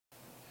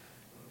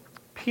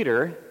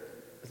Peter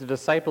is a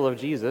disciple of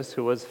Jesus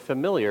who was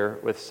familiar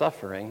with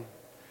suffering,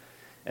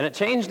 and it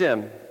changed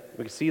him.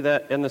 We see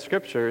that in the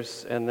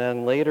scriptures, and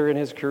then later in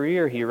his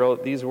career he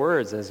wrote these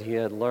words as he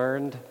had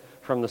learned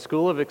from the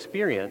school of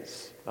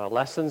experience,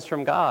 lessons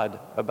from God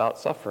about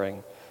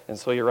suffering. And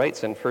so he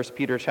writes in 1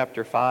 Peter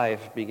chapter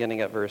 5,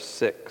 beginning at verse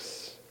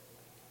 6.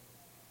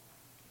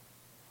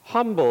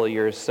 Humble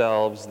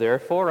yourselves,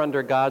 therefore,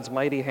 under God's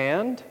mighty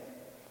hand,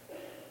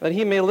 that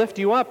he may lift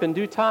you up in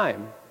due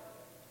time.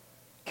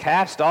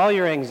 Cast all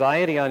your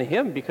anxiety on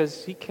him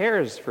because he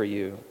cares for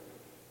you.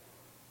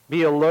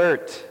 Be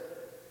alert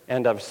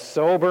and of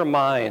sober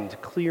mind,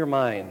 clear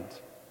mind.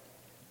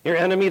 Your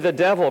enemy, the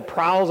devil,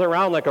 prowls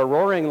around like a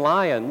roaring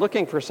lion,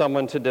 looking for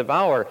someone to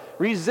devour.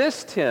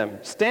 Resist him,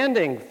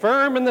 standing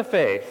firm in the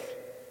faith,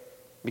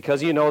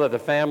 because you know that the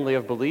family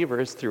of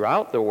believers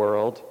throughout the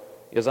world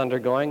is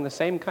undergoing the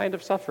same kind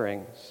of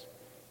sufferings.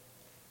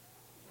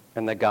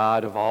 And the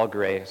God of all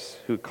grace,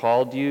 who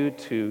called you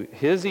to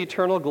his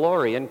eternal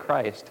glory in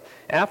Christ,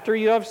 after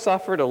you have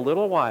suffered a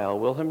little while,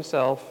 will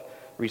himself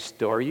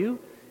restore you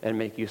and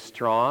make you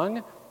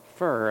strong,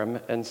 firm,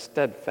 and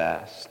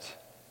steadfast.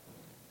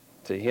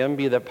 To him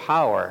be the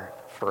power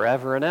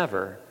forever and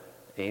ever.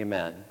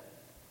 Amen.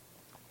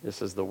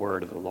 This is the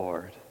word of the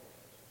Lord.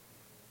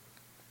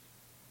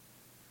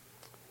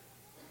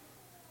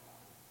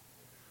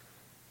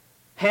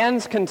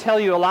 Hands can tell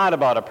you a lot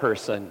about a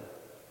person.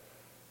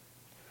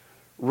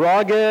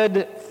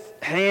 Rugged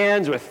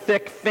hands with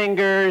thick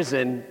fingers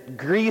and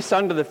grease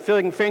under the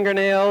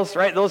fingernails,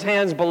 right? Those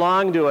hands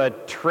belong to a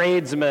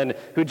tradesman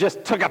who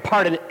just took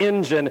apart an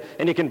engine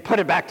and you can put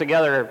it back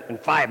together in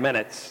 5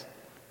 minutes.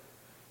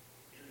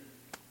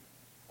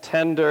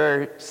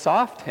 Tender,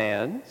 soft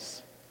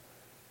hands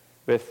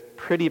with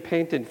pretty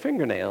painted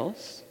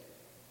fingernails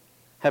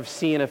have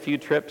seen a few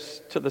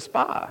trips to the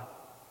spa.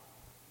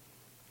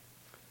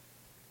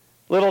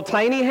 Little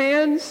tiny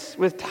hands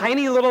with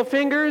tiny little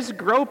fingers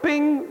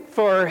groping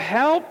for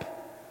help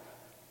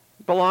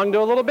belong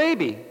to a little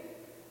baby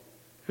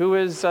who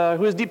is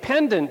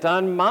dependent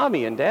on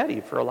mommy and daddy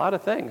for a lot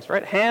of things,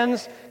 right?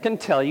 Hands can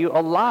tell you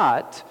a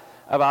lot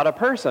about a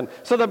person.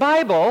 So the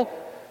Bible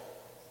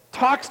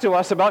talks to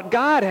us about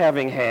God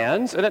having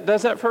hands, and it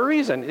does that for a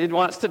reason. It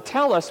wants to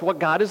tell us what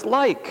God is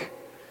like.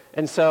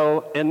 And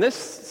so in this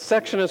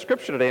section of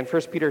Scripture today, in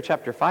 1 Peter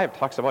chapter 5,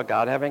 talks about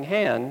God having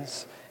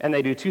hands, and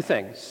they do two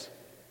things.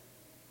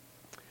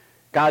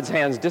 God's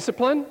hands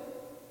discipline,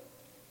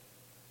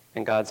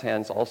 and God's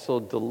hands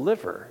also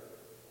deliver.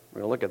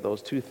 We're going to look at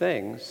those two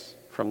things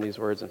from these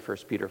words in 1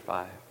 Peter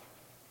 5.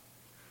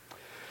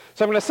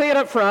 So I'm going to say it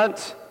up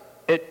front.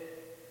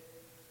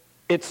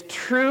 It's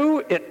true.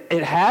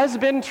 It has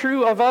been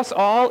true of us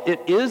all. It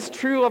is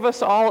true of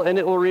us all, and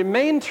it will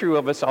remain true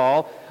of us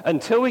all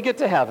until we get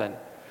to heaven.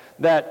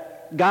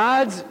 That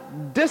God's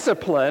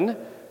discipline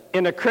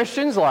in a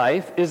Christian's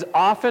life is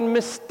often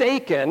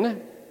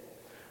mistaken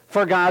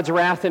for God's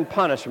wrath and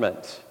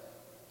punishment.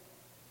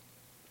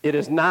 It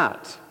is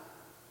not.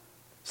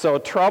 So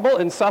trouble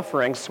and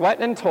suffering,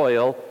 sweat and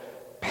toil,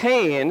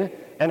 pain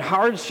and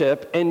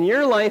hardship in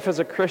your life as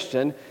a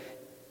Christian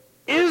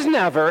is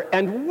never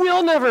and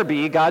will never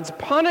be God's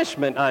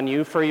punishment on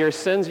you for your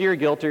sins, your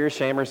guilt, or your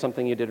shame, or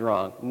something you did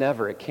wrong.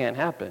 Never. It can't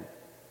happen.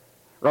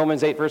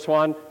 Romans 8, verse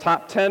 1,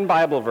 top 10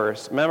 Bible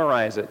verse.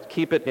 Memorize it.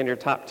 Keep it in your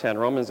top 10.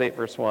 Romans 8,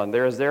 verse 1.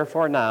 There is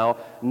therefore now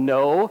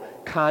no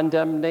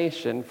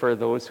condemnation for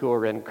those who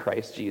are in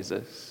Christ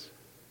Jesus.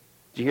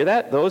 Do you hear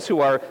that? Those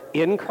who are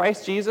in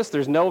Christ Jesus,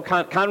 there's no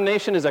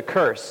condemnation is a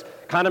curse.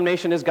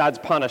 Condemnation is God's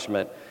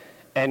punishment.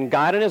 And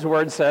God in his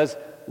word says,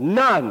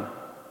 none.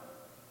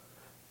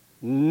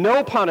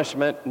 No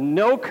punishment,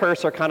 no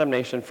curse or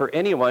condemnation for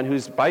anyone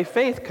who's by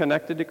faith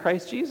connected to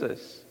Christ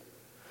Jesus.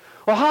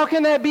 Well, how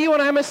can that be when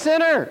I'm a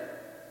sinner?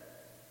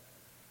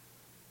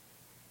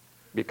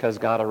 Because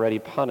God already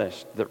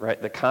punished.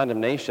 The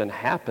condemnation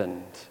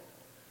happened.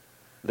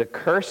 The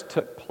curse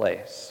took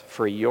place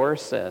for your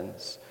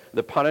sins.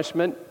 The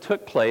punishment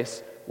took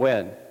place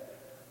when?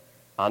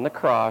 On the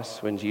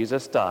cross, when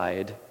Jesus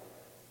died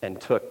and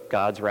took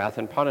God's wrath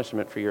and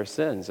punishment for your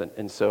sins.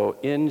 And so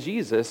in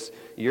Jesus,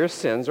 your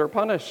sins are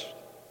punished.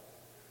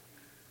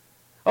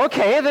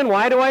 Okay, then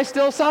why do I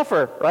still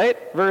suffer, right?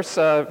 Verse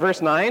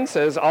 9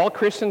 says, all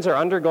Christians are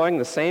undergoing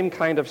the same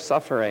kind of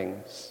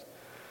sufferings.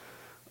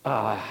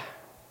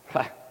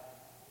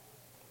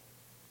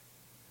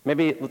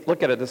 Maybe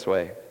look at it this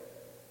way.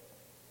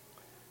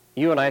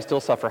 You and I still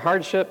suffer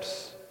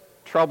hardships,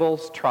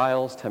 troubles,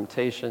 trials,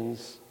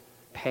 temptations,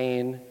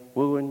 pain,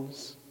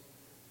 wounds.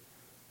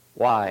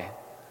 Why?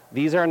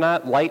 These are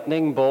not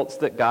lightning bolts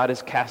that God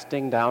is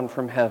casting down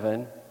from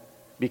heaven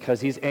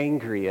because he's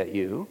angry at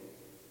you.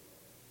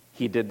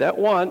 He did that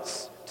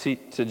once to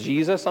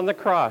Jesus on the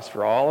cross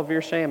for all of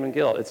your shame and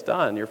guilt. It's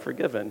done. You're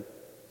forgiven.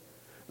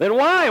 Then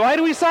why? Why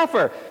do we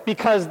suffer?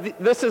 Because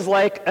this is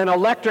like an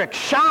electric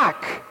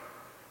shock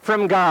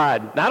from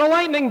God. Not a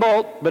lightning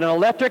bolt, but an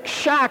electric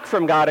shock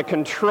from God. A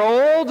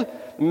controlled,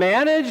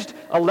 managed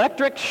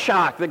electric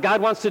shock that God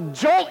wants to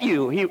jolt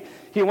you.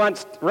 He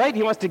wants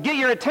to get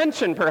your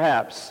attention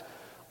perhaps.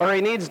 Or he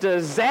needs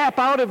to zap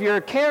out of your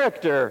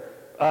character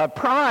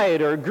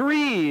pride or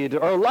greed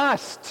or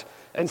lust.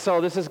 And so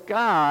this is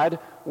God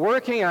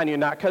working on you,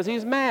 not because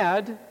he's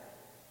mad,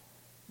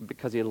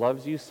 because he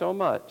loves you so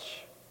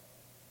much.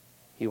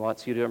 He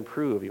wants you to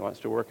improve. He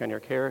wants to work on your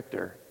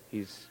character.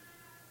 He's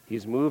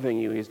moving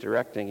you. He's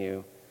directing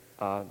you.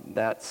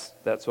 That's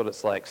what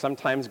it's like.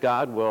 Sometimes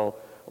God will,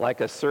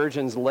 like a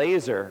surgeon's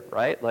laser,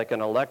 right? Like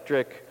an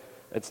electric,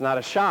 it's not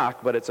a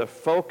shock, but it's a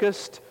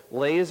focused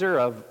laser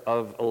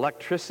of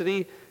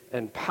electricity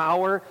and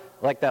power.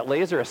 Like that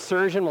laser, a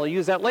surgeon will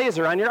use that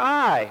laser on your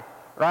eye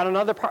or on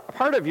another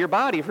part of your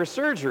body for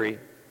surgery.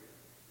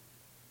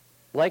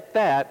 Like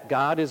that,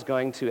 God is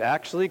going to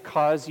actually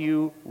cause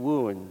you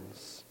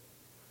wounds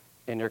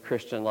in your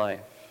Christian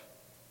life.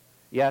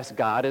 Yes,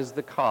 God is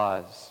the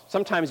cause.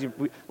 Sometimes, a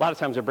lot of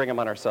times we bring them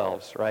on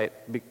ourselves, right?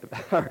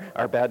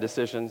 Our bad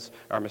decisions,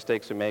 our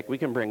mistakes we make, we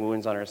can bring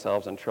wounds on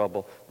ourselves and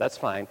trouble. That's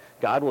fine.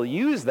 God will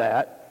use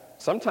that.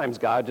 Sometimes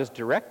God just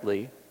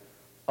directly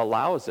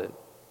allows it,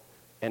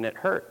 and it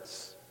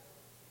hurts.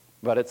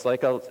 But it's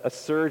like a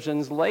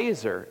surgeon's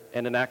laser,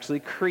 and it actually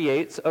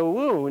creates a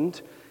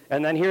wound.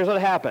 And then here's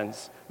what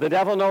happens. The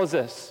devil knows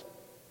this.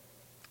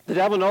 The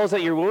devil knows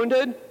that you're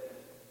wounded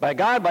by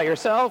God, by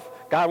yourself.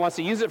 God wants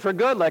to use it for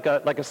good, like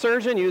a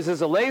surgeon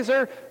uses a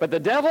laser, but the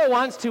devil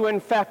wants to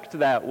infect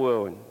that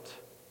wound.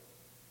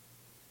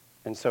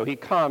 And so he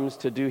comes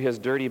to do his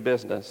dirty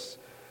business.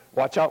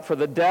 Watch out for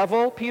the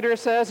devil, Peter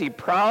says. He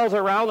prowls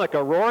around like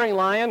a roaring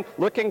lion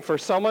looking for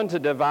someone to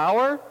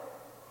devour.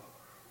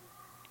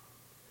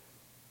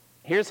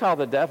 Here's how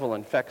the devil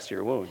infects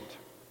your wound.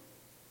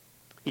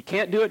 He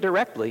can't do it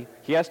directly.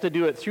 He has to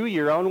do it through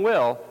your own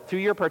will, through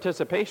your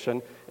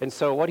participation. And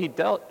so what the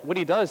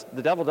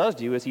devil does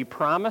to you is he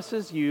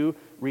promises you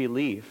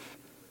relief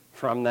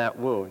from that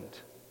wound.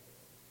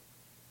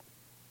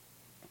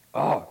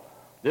 Oh,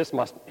 this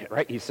must,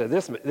 right? He said,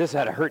 this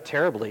had to hurt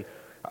terribly.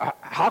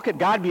 How could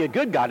God be a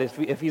good God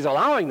if he's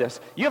allowing this?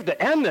 You have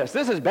to end this.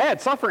 This is bad.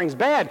 Suffering's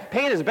bad.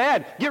 Pain is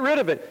bad. Get rid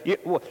of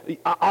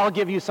it. I'll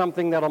give you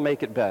something that'll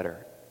make it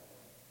better.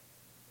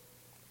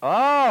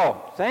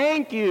 Oh,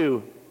 thank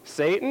you,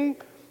 Satan.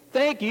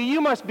 Thank you. You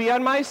must be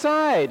on my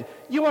side.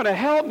 You want to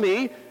help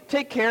me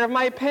take care of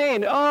my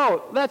pain.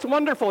 Oh, that's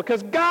wonderful,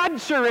 because God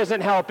sure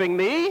isn't helping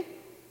me.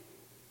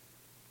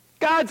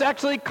 God's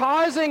actually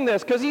causing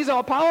this because he's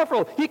all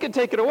powerful. He can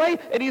take it away,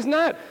 and he's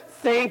not.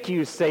 Thank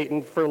you,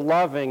 Satan, for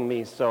loving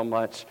me so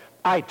much.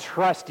 I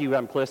trust you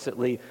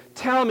implicitly.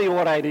 Tell me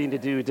what I need to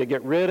do to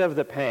get rid of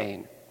the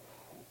pain.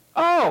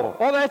 Oh,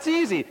 well, that's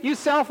easy. You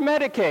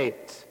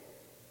self-medicate.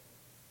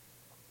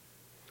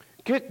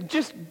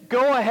 Just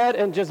go ahead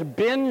and just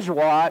binge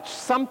watch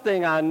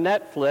something on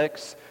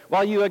Netflix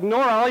while you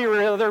ignore all your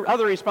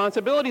other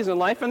responsibilities in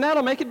life, and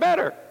that'll make it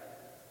better.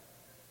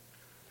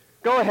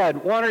 Go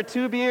ahead, 1 or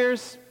 2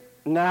 beers?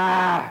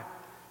 Nah.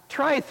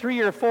 Try 3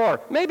 or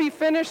 4. Maybe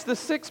finish the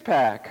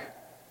 6-pack.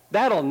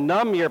 That'll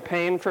numb your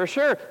pain for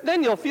sure.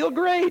 Then you'll feel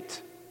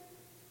great.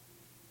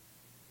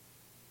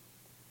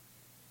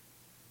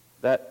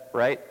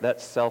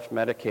 That's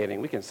self-medicating.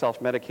 We can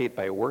self-medicate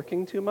by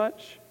working too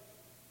much.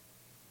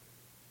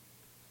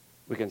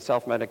 We can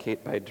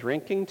self-medicate by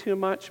drinking too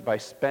much, by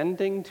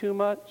spending too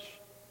much.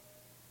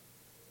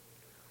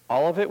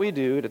 All of it we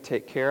do to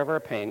take care of our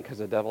pain because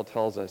the devil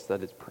tells us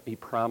that he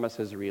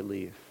promises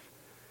relief.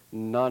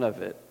 None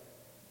of it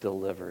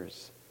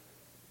delivers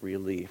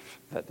relief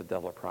that the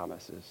devil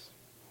promises.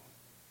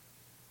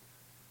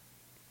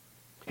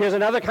 Here's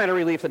another kind of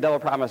relief the devil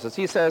promises.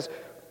 He says,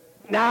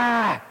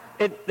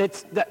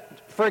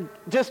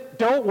 just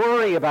don't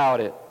worry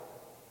about it.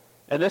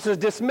 And this is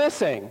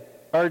dismissing.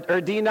 Or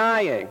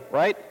denying,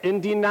 right?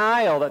 In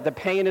denial that the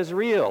pain is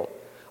real.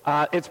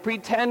 It's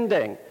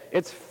pretending.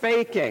 It's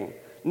faking.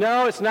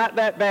 No, it's not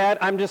that bad.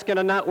 I'm just going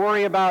to not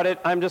worry about it.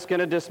 I'm just going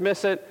to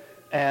dismiss it.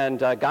 And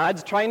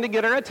God's trying to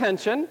get our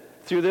attention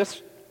through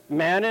this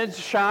managed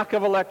shock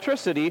of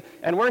electricity.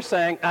 And we're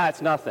saying,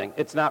 it's nothing.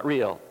 It's not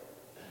real.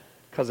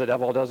 Because the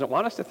devil doesn't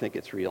want us to think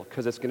it's real,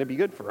 because it's going to be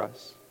good for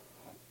us.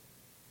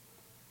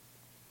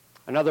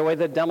 Another way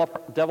the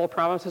devil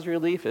promises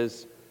relief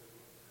is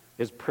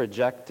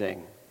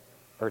projecting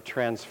or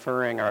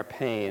transferring our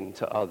pain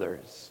to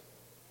others.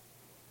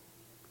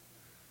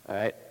 All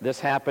right? This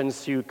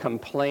happens through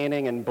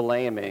complaining and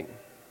blaming.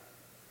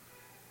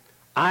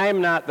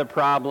 I'm not the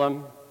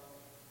problem.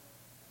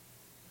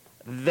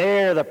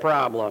 They're the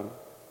problem.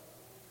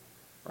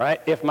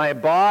 Right? If my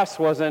boss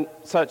wasn't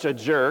such a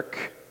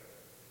jerk,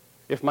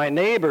 if my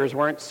neighbors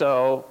weren't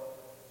so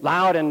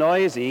loud and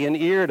noisy and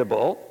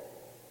irritable,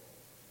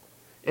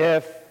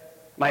 if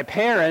my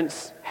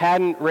parents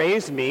hadn't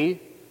raised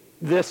me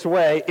this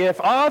way, if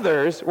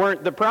others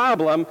weren't the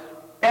problem,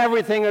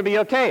 everything would be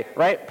okay,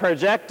 right?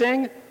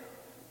 Projecting,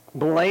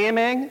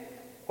 blaming,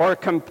 or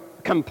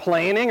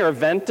complaining or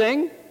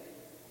venting.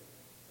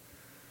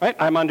 Right?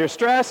 I'm under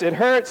stress, it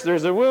hurts,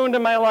 there's a wound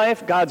in my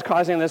life, God's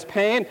causing this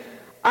pain.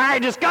 I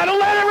just got to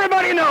let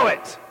everybody know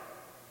it.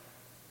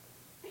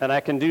 And I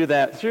can do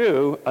that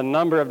through a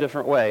number of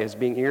different ways,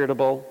 being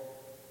irritable,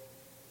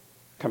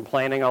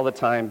 complaining all the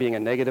time, being a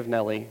negative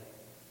Nelly,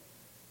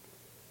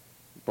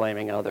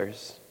 blaming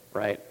others,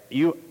 right?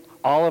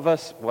 All of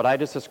us, what I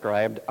just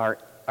described, are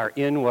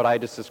in what I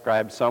just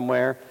described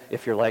somewhere.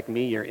 If you're like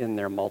me, you're in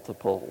there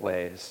multiple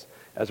ways,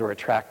 as we're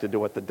attracted to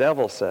what the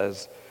devil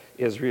says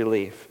is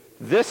relief.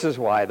 This is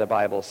why the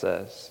Bible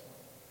says,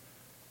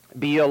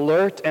 be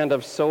alert and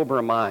of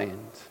sober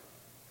mind.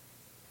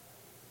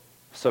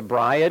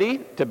 Sobriety,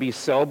 to be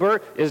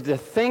sober, is to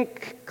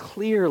think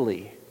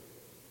clearly.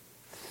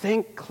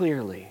 Think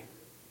clearly.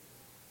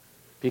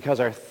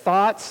 Because our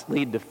thoughts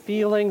lead to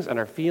feelings, and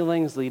our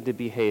feelings lead to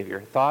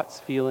behavior.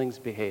 Thoughts, feelings,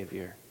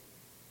 behavior.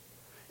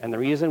 And the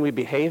reason we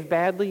behave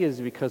badly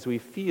is because we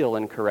feel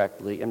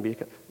incorrectly. And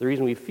the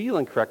reason we feel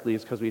incorrectly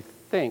is because we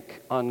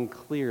think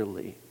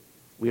unclearly.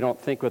 We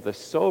don't think with a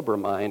sober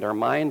mind. Our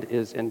mind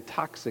is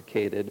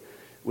intoxicated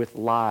with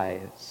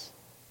lies.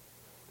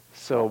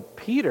 So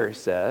Peter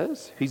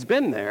says, he's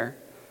been there,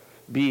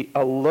 be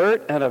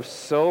alert and of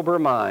sober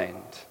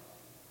mind.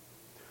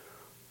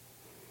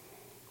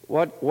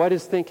 What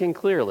is thinking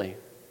clearly?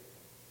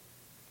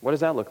 What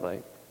does that look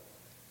like?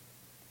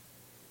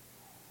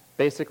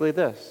 Basically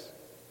this.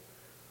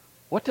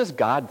 What does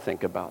God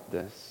think about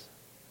this?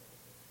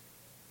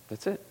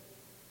 That's it.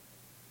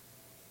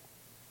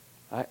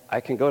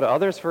 I can go to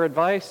others for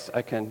advice.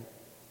 I can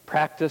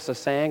practice a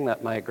saying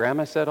that my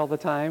grandma said all the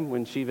time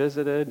when she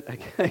visited.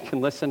 I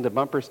can listen to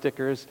bumper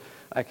stickers.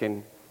 I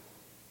can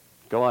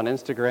go on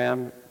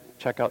Instagram,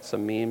 check out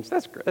some memes.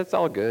 That's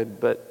all good,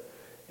 but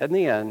in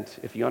the end,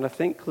 if you want to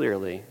think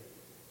clearly,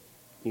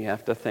 you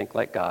have to think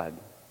like God.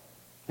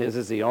 His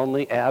is the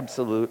only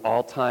absolute,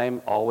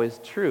 all-time, always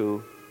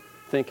true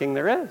thinking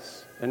there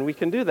is. And we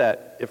can do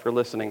that if we're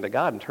listening to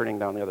God and turning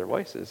down the other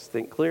voices.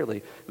 Think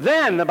clearly.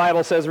 Then, the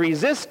Bible says,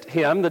 resist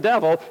him, the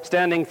devil,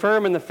 standing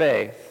firm in the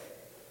faith.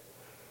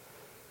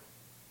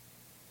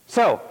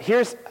 So,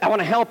 I want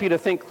to help you to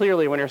think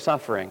clearly when you're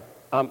suffering.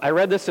 I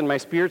read this in my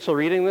spiritual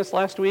reading this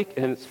last week,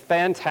 and it's a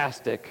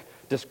fantastic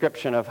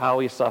description of how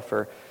we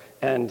suffer.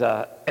 And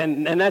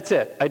that's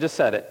it. I just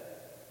said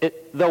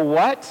it. The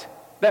what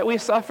that we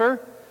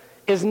suffer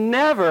is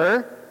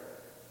never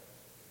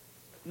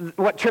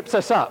what trips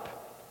us up.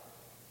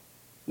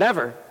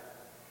 Never.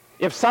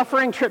 If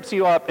suffering trips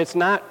you up, it's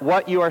not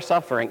what you are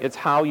suffering, it's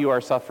how you are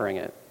suffering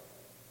it.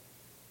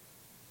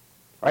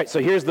 All right,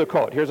 so here's the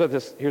quote.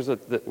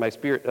 My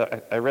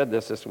spirit, I read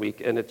this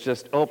week, and it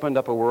just opened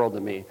up a world to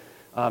me.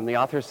 The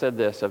author said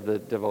this of the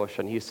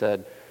devotion. He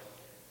said,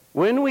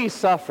 when we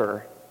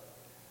suffer,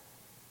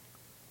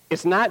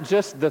 it's not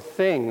just the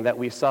thing that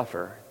we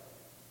suffer,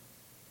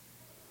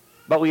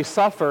 but we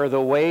suffer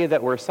the way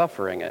that we're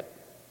suffering it.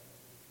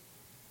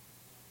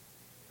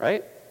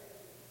 Right?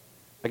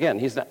 Again,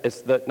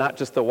 it's not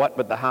just the what,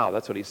 but the how.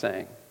 That's what he's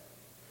saying.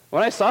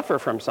 When I suffer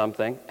from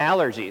something,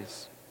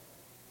 allergies,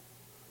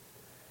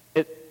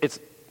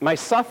 my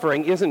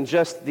suffering isn't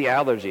just the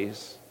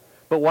allergies,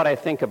 but what I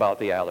think about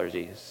the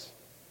allergies.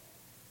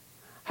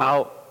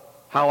 How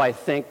I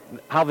think,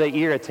 how they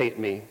irritate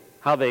me,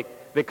 how they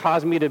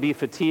cause me to be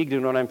fatigued,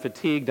 and when I'm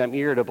fatigued, I'm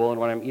irritable,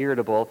 and when I'm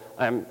irritable,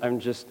 I'm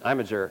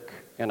a jerk,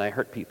 and I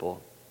hurt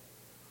people.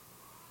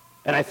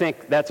 And I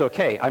think that's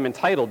okay. I'm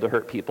entitled to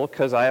hurt people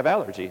because I have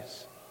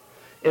allergies.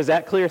 Is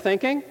that clear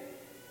thinking?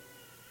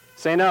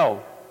 Say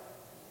no.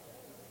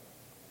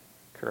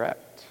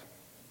 Correct.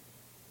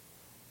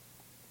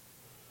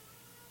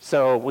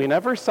 So we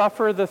never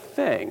suffer the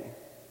thing,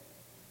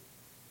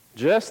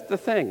 just the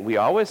thing. We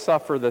always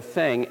suffer the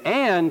thing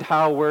and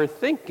how we're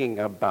thinking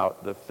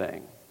about the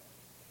thing.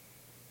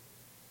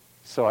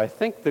 So I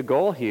think the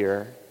goal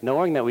here,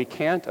 knowing that we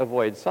can't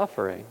avoid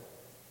suffering,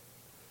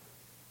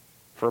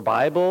 for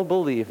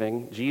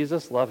Bible-believing,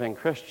 Jesus-loving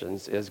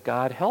Christians is,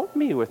 God, help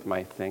me with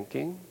my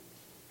thinking.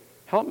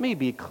 Help me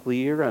be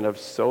clear and of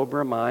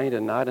sober mind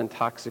and not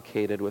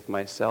intoxicated with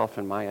myself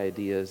and my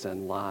ideas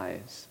and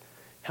lies.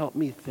 Help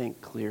me think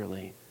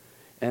clearly.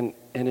 And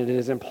it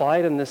is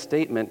implied in this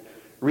statement,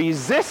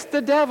 resist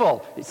the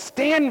devil.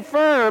 Stand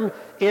firm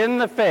in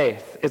the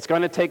faith. It's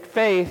going to take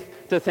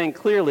faith to think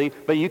clearly,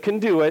 but you can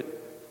do it.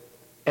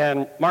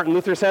 And Martin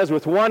Luther says,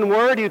 with one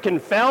word you can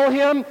fell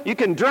him. You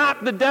can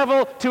drop the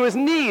devil to his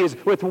knees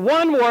with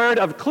one word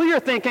of clear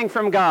thinking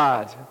from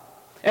God.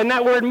 And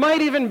that word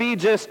might even be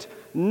just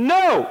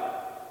no.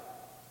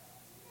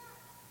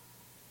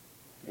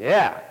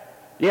 Yeah.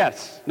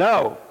 Yes.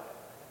 No.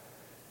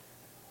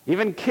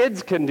 Even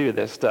kids can do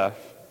this stuff.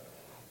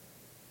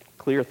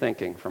 Clear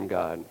thinking from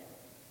God.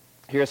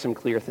 Here's some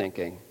clear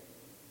thinking.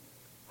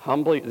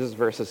 This is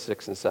verses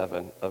 6 and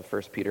 7 of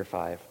 1 Peter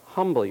 5.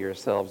 Humble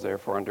yourselves,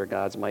 therefore, under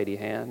God's mighty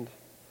hand,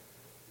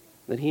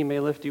 that he may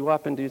lift you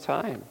up in due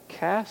time.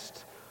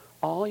 Cast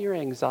all your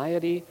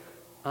anxiety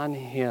on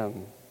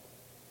him,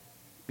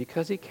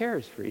 because he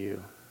cares for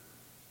you.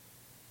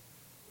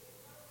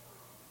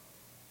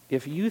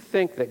 If you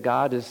think that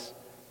God is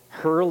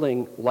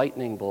hurling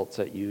lightning bolts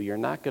at you, you're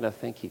not going to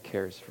think he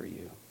cares for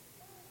you.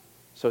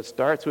 So it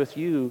starts with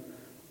you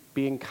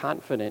being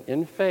confident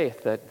in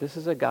faith that this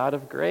is a God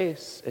of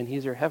grace, and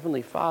he's your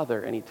heavenly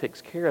Father, and he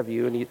takes care of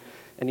you,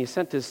 and he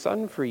sent his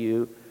Son for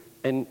you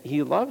And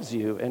he loves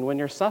you. And when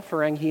you're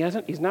suffering,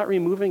 he's not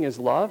removing his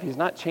love. He's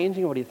not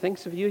changing what he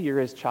thinks of you. You're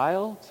his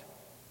child.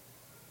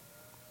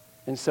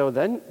 And so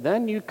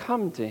then you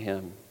come to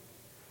him,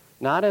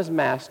 not as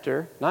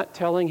master, not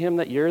telling him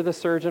that you're the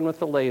surgeon with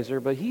the laser,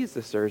 but he's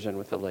the surgeon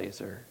with the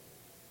laser.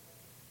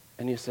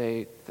 And you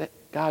say,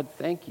 God,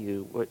 thank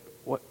you.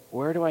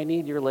 Where do I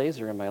need your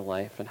laser in my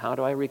life? And how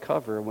do I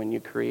recover when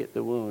you create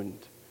the wound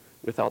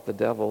without the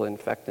devil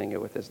infecting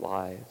it with his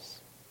lies?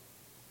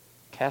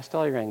 Cast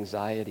all your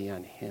anxiety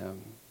on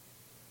him.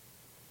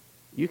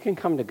 You can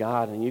come to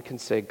God and you can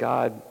say,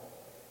 God,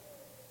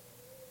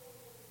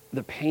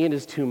 the pain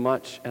is too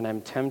much and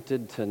I'm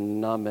tempted to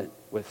numb it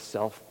with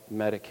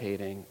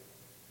self-medicating.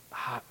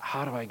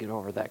 How do I get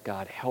over that,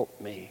 God? Help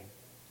me.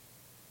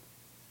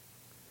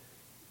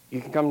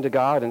 You can come to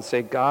God and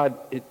say, God,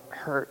 it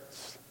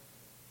hurts.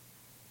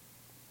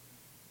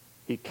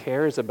 He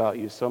cares about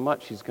you so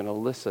much, he's going to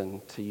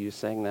listen to you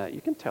saying that.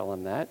 You can tell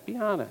him that. Be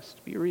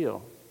honest. Be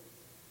real.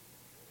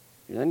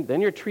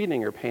 Then you're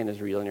treating your pain as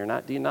real, and you're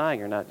not denying,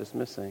 you're not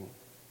dismissing.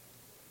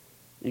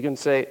 You can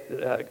say,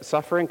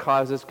 suffering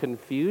causes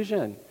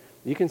confusion.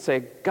 You can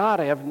say, God,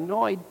 I have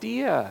no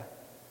idea.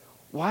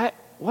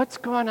 What's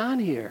going on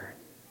here?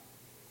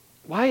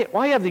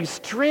 Why have these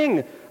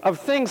string of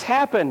things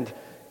happened?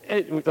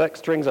 Like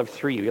strings of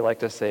three, we like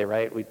to say,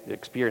 right? We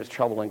experience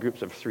trouble in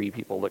groups of three.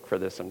 People look for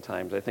this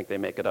sometimes. I think they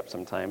make it up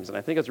sometimes, and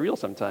I think it's real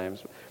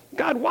sometimes.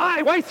 God,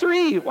 why? Why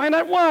three? Why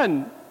not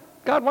one?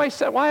 God,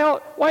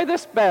 why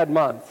this bad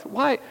month?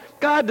 Why?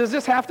 God, does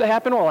this have to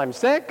happen while I'm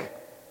sick?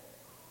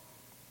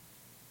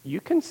 You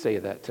can say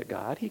that to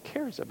God. He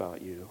cares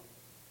about you.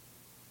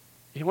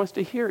 He wants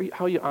to hear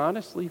how you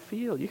honestly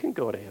feel. You can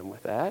go to him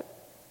with that.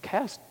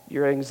 Cast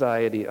your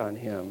anxiety on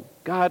him.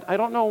 God, I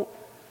don't know.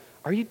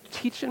 Are you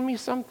teaching me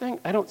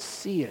something? I don't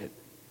see it.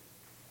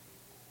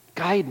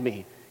 Guide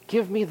me.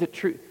 Give me the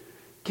truth.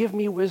 Give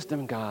me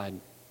wisdom, God.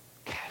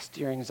 Cast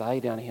your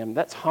anxiety on him.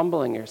 That's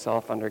humbling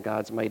yourself under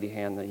God's mighty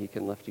hand that he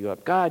can lift you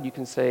up. God, you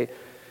can say,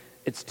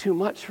 it's too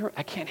much for,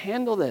 I can't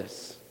handle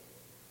this.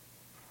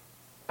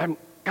 God,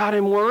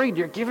 I'm worried.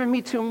 You're giving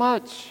me too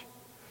much.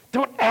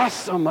 Don't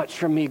ask so much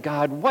from me,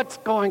 God. What's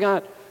going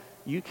on?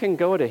 You can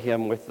go to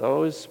him with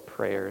those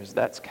prayers.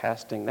 That's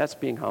casting. That's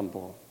being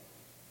humble.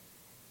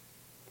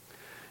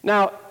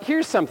 Now,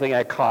 here's something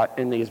I caught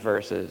in these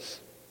verses.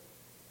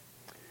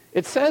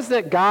 It says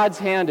that God's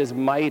hand is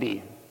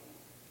mighty.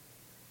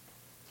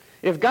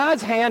 If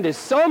God's hand is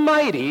so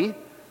mighty,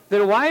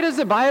 then why does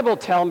the Bible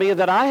tell me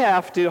that I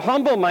have to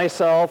humble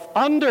myself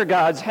under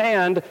God's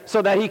hand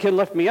so that he can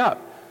lift me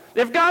up?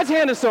 If God's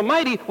hand is so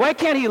mighty, why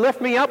can't he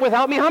lift me up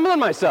without me humbling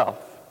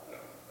myself?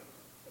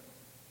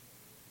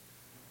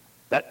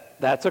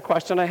 That's a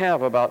question I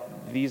have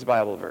about these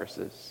Bible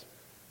verses.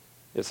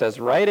 It says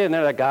right in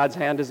there that God's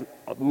hand is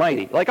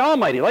mighty, like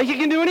almighty, like he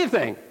can do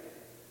anything.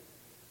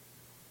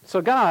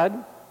 So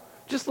God,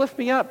 just lift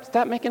me up.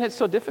 Stop making it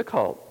so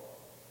difficult.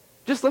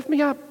 Just lift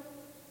me up.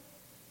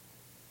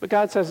 But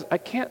God says, I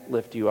can't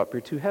lift you up.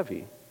 You're too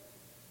heavy.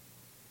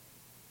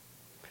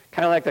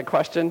 Kind of like that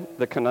question,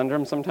 the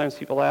conundrum sometimes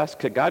people ask,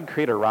 could God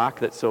create a rock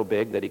that's so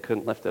big that he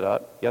couldn't lift it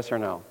up? Yes or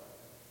no?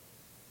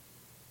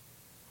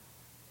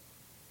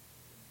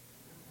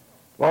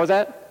 What was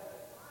that?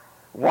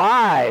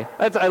 Why?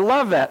 I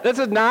love that. This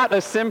is not a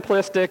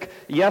simplistic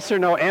yes or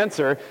no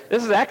answer.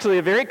 This is actually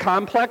a very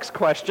complex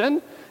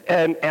question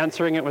and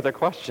answering it with a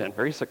question.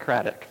 Very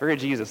Socratic, very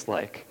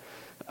Jesus-like.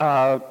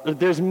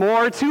 There's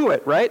more to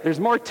it, right? There's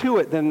more to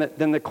it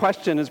than the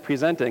question is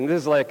presenting.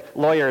 This is like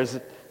lawyers,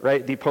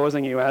 right,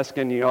 deposing you,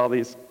 asking you all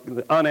these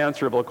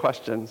unanswerable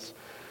questions.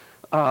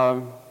 I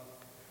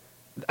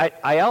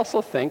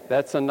also think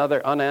that's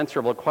another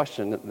unanswerable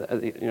question.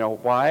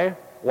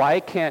 Why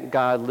can't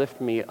God lift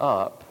me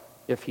up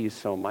if he's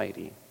so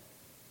mighty?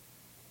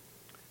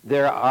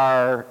 There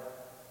are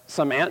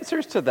some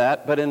answers to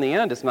that, but in the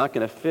end, it's not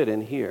going to fit in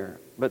here.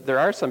 But there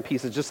are some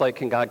pieces, just like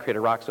can God create a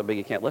rock so big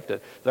he can't lift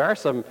it? There are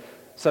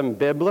some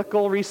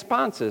biblical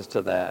responses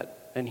to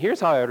that. And here's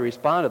how I would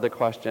respond to the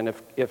question,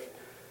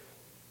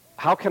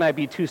 how can I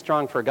be too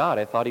strong for God?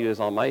 I thought he was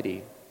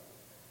almighty.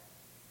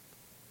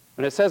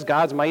 When it says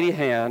God's mighty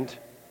hand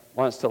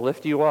wants to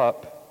lift you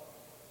up,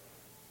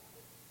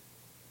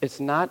 it's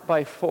not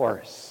by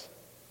force.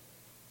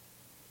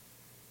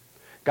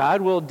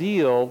 God will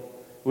deal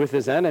with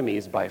his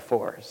enemies by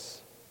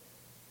force.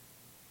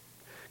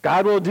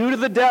 God will do to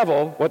the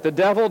devil what the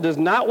devil does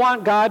not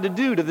want God to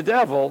do to the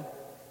devil.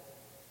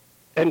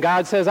 And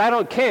God says, I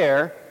don't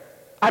care.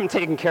 I'm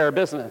taking care of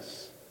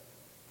business.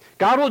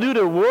 God will do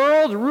to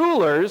world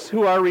rulers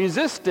who are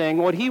resisting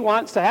what he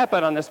wants to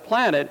happen on this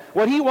planet,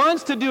 what he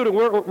wants to do to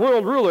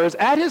world rulers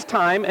at his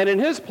time and in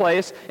his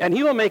place, and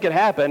he will make it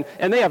happen,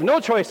 and they have no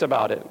choice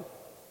about it.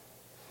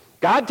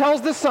 God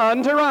tells the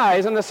sun to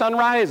rise, and the sun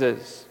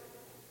rises.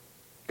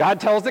 God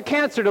tells the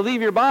cancer to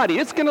leave your body.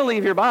 It's going to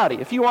leave your body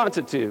if he wants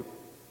it to.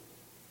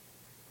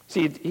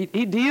 See,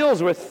 he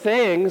deals with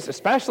things,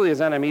 especially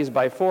his enemies,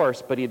 by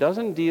force, but he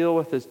doesn't deal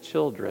with his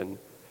children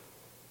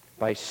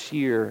by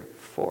sheer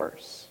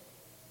force.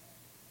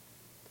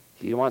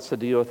 He wants to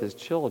deal with his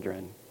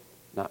children,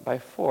 not by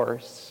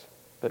force,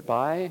 but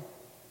by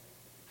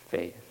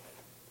faith.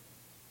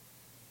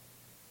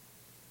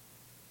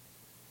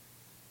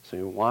 So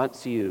he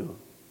wants you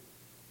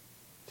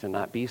to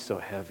not be so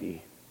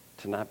heavy,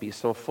 to not be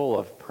so full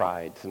of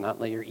pride, to not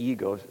let your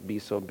ego be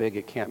so big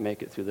it can't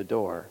make it through the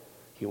door.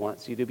 He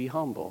wants you to be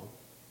humble.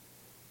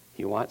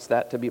 He wants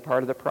that to be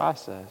part of the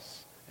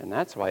process. And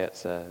that's why it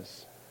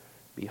says,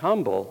 be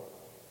humble,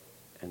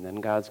 and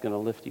then God's going to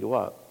lift you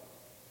up.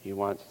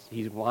 You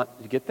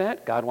get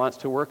that? God wants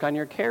to work on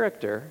your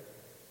character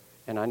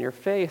and on your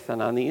faith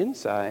and on the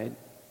inside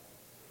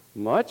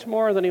much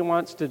more than he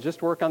wants to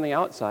just work on the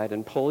outside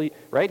and pull you,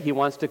 right? He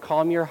wants to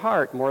calm your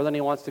heart more than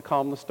he wants to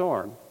calm the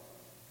storm.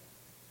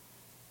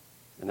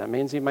 And that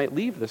means he might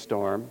leave the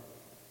storm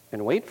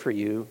and wait for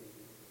you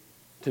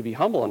to be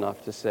humble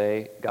enough to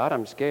say, God,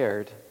 I'm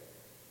scared.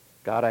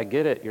 God, I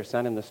get it. You're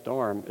sending the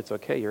storm. It's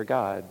okay. You're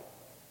God.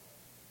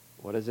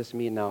 What does this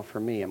mean now for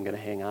me? I'm going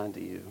to hang on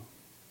to you.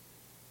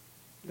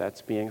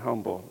 That's being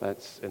humble.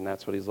 That's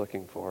what he's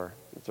looking for.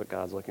 That's what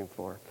God's looking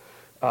for.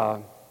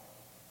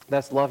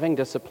 That's loving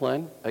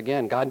discipline.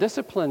 Again, God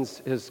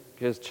disciplines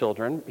his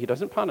children. He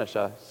doesn't punish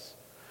us.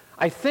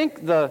 I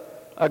think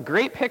a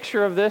great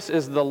picture of this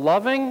is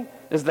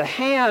the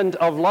hand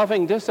of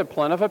loving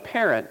discipline of a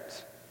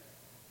parent.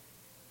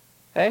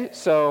 Okay,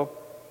 so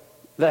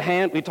the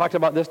hand, we talked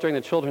about this during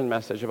the children's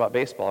message about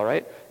baseball,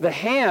 right?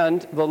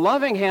 The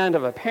loving hand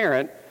of a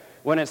parent,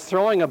 when it's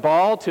throwing a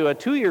ball to a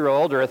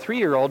 2-year-old or a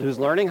 3-year-old who's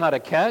learning how to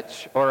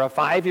catch, or a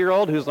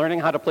 5-year-old who's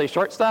learning how to play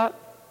shortstop,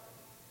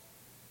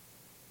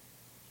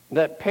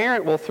 that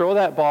parent will throw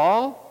that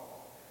ball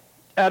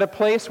at a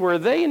place where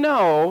they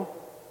know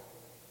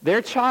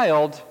their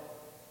child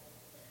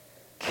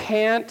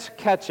can't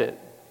catch it.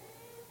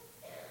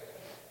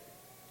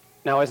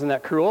 Now, isn't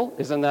that cruel?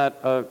 Isn't that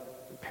a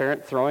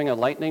parent throwing a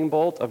lightning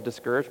bolt of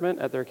discouragement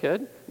at their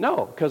kid?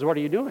 No, because what are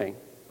you doing,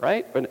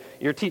 right? When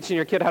you're teaching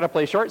your kid how to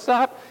play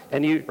shortstop,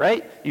 and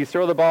you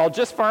throw the ball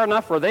just far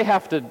enough where they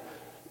have to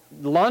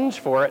lunge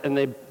for it, and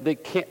they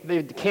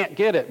can't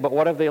get it. But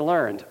what have they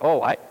learned?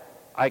 Oh,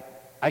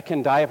 I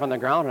can dive on the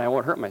ground and I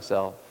won't hurt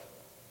myself.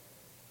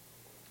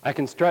 I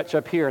can stretch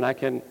up here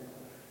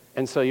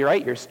and so you're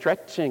right, you're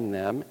stretching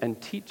them and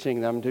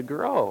teaching them to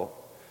grow.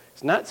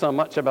 It's not so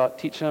much about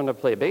teaching them to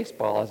play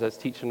baseball as it's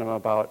teaching them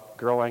about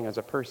growing as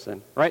a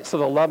person, right? So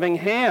the loving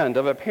hand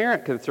of a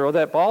parent can throw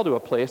that ball to a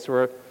place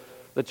where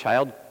the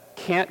child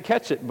can't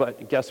catch it,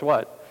 but guess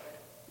what?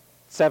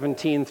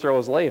 17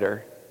 throws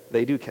later,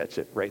 they do catch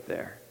it right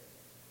there.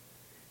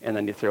 And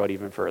then you throw it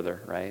even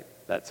further, right?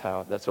 That's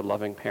what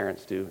loving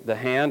parents do. The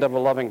hand of a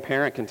loving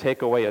parent can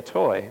take away a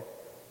toy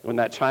when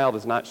that child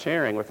is not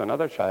sharing with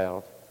another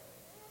child.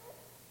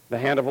 The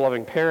hand of a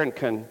loving parent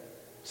can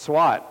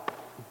swat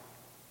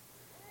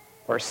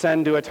or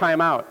send to a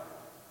timeout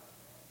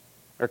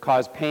or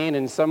cause pain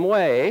in some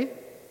way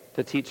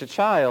to teach a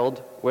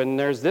child when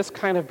there's this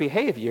kind of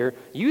behavior.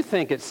 You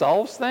think it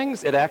solves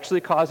things, it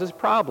actually causes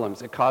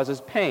problems. It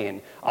causes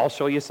pain. I'll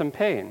show you some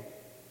pain.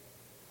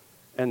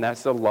 And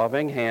that's the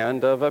loving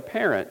hand of a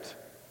parent.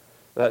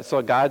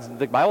 So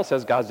the Bible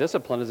says God's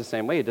discipline is the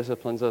same way. He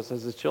disciplines us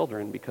as his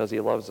children because he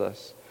loves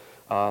us.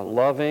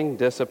 Loving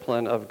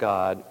discipline of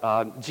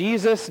God.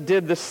 Jesus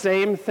did the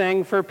same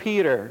thing for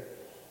Peter.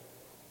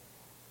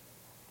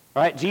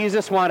 Right?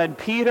 Jesus wanted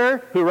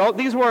Peter, who wrote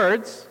these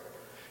words,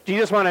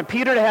 Jesus wanted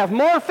Peter to have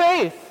more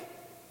faith,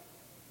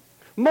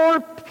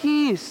 more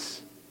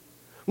peace,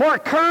 more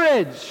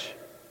courage,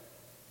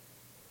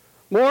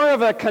 more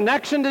of a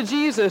connection to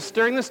Jesus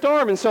during the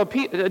storm. And so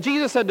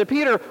Jesus said to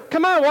Peter,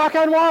 come on, walk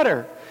on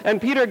water.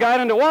 And Peter got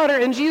into water,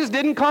 and Jesus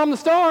didn't calm the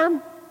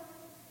storm.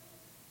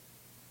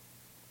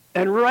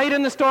 And right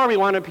in the storm, he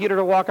wanted Peter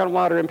to walk on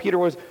water, and Peter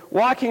was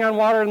walking on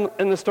water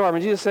in the storm.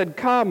 And Jesus said,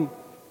 come.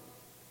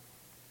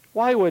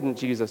 Why wouldn't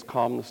Jesus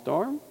calm the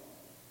storm?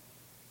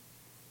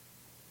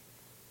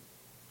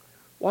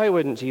 Why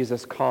wouldn't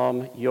Jesus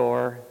calm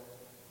your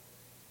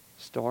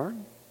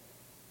storm?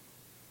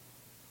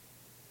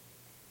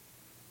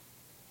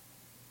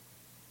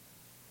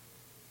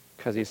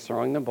 Because he's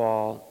throwing the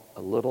ball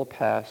a little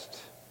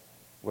past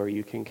where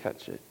you can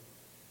catch it.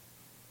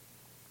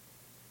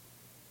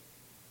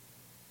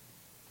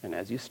 And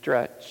as you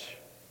stretch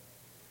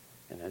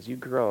and as you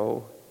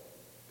grow,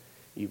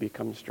 you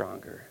become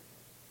stronger.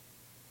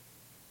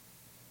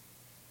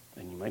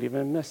 And you might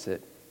even miss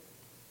it,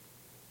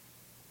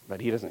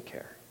 but he doesn't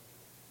care.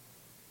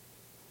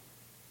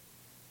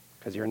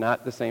 Because you're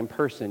not the same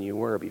person you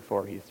were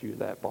before he threw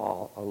that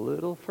ball a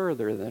little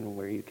further than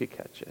where you could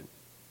catch it.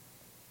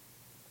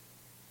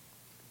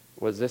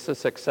 Was this a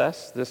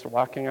success, this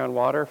walking on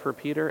water for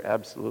Peter?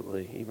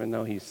 Absolutely. Even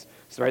though he's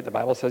right, the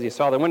Bible says he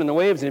saw the wind and the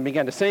waves and he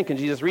began to sink, and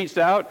Jesus reached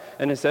out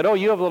and he said, oh,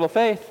 you have little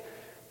faith.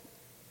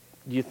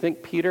 Do you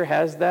think Peter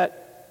has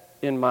that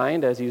in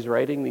mind as he's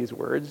writing these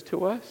words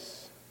to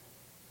us?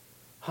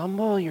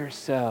 Humble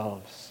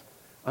yourselves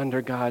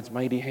under God's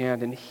mighty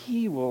hand, and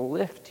he will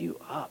lift you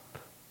up.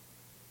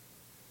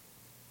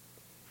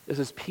 This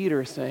is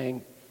Peter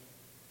saying,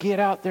 get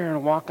out there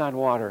and walk on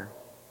water.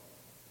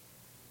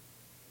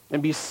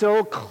 And be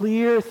so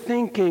clear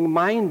thinking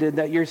minded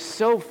that you're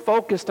so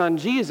focused on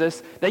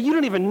Jesus that you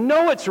don't even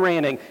know it's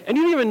raining. And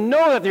you don't even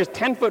know that there's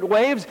 10-foot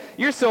waves.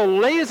 You're so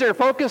laser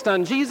focused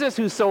on Jesus,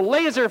 who's so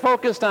laser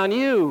focused on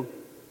you,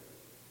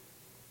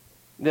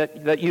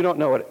 that you don't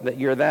know it, that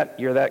you're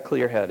that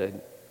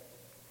clear-headed.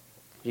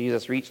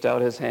 Jesus reached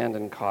out his hand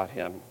and caught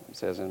him, it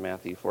says in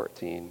Matthew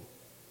 14.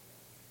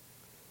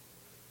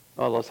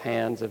 Oh, those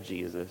hands of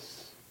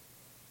Jesus.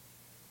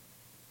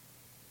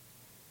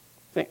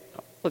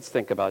 Let's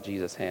think about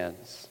Jesus'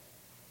 hands.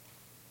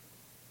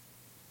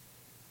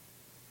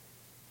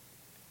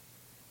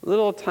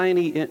 Little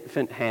tiny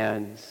infant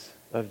hands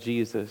of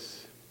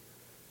Jesus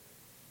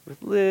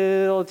with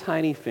little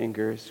tiny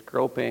fingers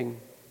groping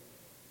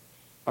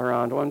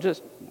around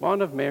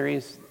one of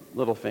Mary's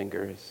little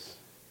fingers,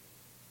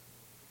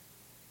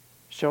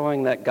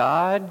 showing that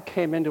God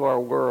came into our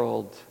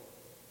world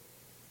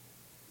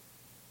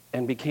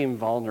and became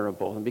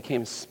vulnerable and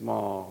became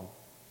small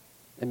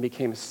and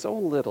became so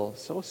little,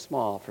 so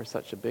small for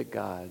such a big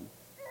God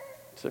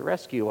to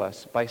rescue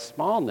us by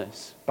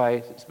smallness,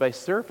 by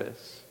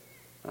surface,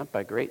 not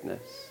by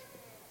greatness.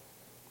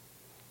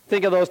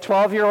 Think of those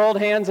 12-year-old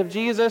hands of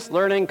Jesus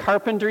learning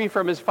carpentry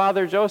from his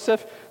father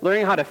Joseph,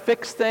 learning how to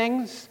fix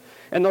things.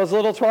 And those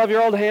little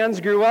 12-year-old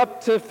hands grew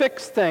up to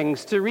fix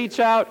things, to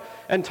reach out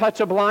and touch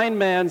a blind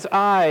man's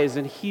eyes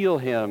and heal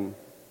him.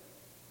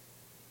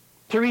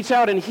 To reach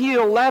out and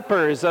heal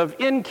lepers of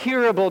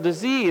incurable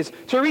disease,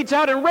 to reach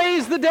out and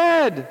raise the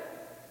dead.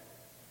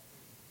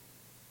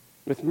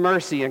 With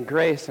mercy and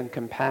grace and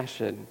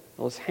compassion,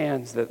 those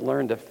hands that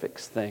learned to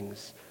fix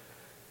things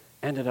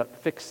ended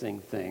up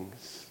fixing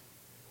things.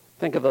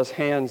 Think of those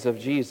hands of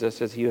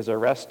Jesus as he was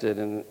arrested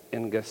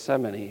in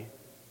Gethsemane,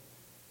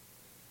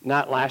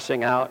 not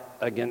lashing out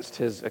against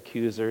his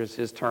accusers,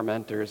 his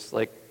tormentors,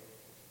 like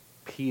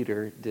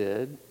Peter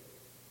did.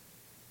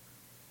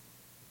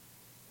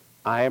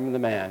 I am the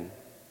man.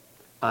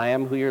 I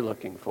am who you're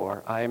looking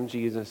for. I am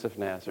Jesus of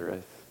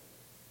Nazareth.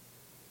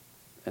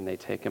 And they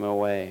take him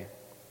away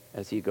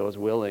as he goes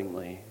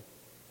willingly,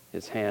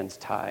 his hands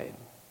tied.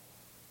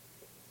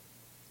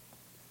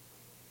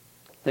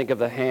 Think of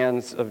the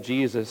hands of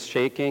Jesus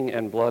shaking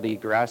and bloody,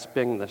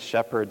 grasping the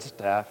shepherd's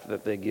staff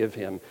that they give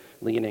him,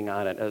 leaning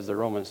on it as the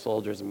Roman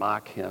soldiers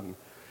mock him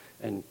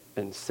and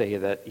say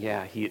that,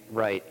 yeah,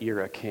 right,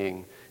 you're a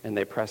king. And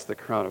they press the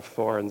crown of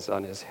thorns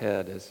on his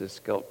head as his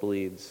scalp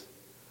bleeds.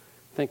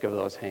 Think of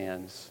those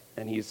hands.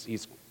 And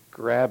he's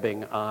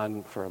grabbing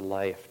on for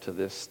life to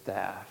this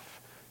staff,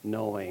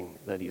 knowing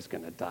that he's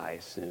going to die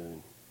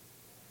soon,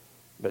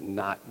 but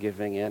not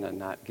giving in and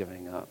not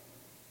giving up.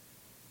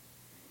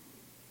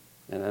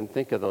 And then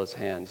think of those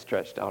hands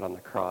stretched out on the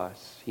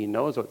cross. He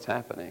knows what's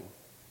happening.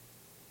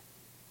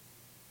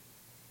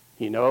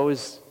 He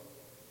knows,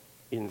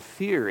 in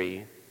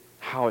theory,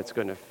 how it's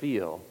going to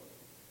feel,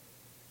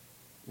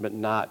 but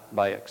not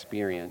by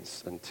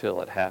experience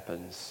until it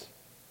happens.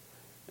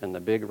 And the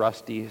big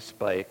rusty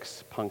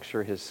spikes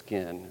puncture his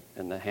skin,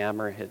 and the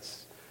hammer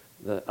hits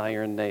the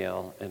iron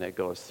nail, and it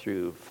goes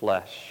through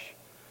flesh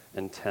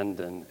and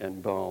tendon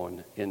and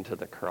bone into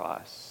the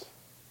cross.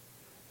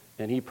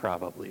 And he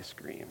probably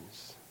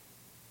screams.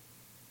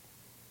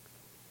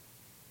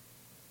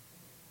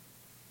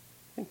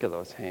 Think of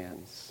those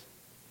hands.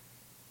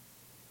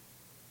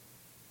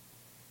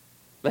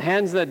 The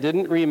hands that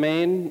didn't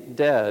remain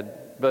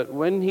dead, but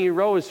when he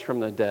rose from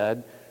the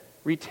dead,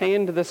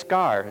 retained the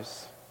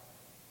scars.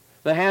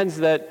 The hands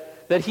that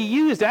he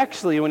used,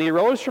 actually, when he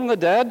rose from the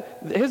dead,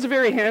 his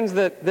very hands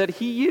that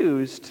he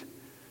used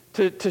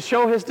to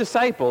show his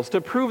disciples,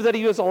 to prove that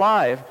he was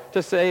alive,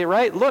 to say,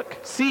 right, look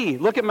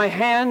at my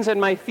hands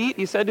and my feet,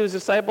 he said to his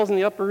disciples in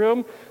the upper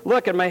room.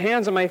 Look at my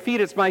hands and my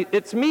feet,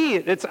 it's me,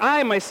 it's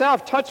I,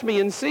 myself, touch me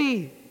and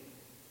see.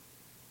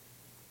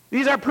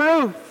 These are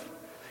proof.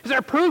 These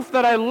are proof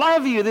that I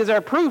love you. These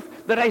are proof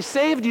that I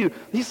saved you.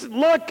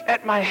 Look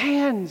at my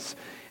hands.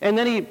 And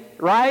then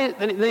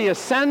he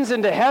ascends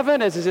into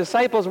heaven as his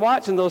disciples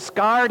watch, and those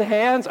scarred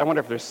hands, I wonder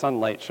if there's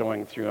sunlight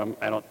showing through them.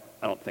 I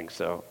don't think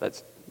so.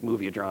 That's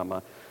movie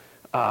drama.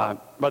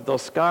 But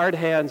those scarred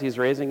hands, he's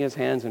raising his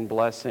hands and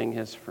blessing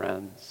his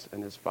friends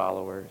and his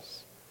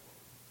followers.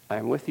 I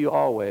am with you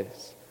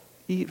always,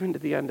 even to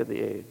the end of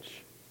the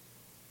age.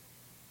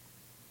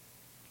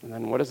 And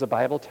then what does the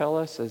Bible tell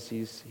us as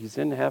he's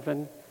in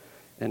heaven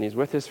and he's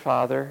with his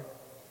Father,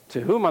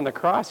 to whom on the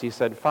cross he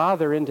said,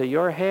 Father, into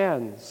your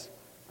hands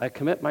I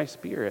commit my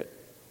spirit.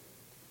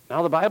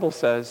 Now the Bible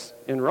says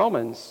in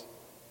Romans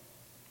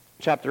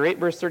chapter 8,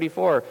 verse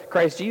 34,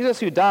 Christ Jesus,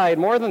 who died,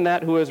 more than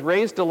that, who was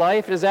raised to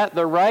life, is at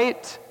the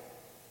right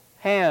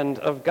hand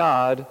of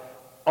God,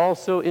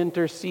 also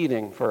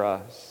interceding for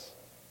us.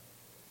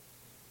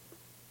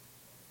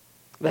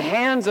 The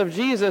hands of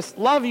Jesus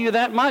love you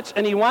that much,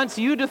 and he wants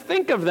you to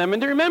think of them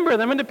and to remember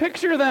them and to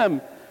picture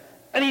them.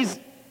 And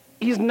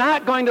he's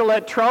not going to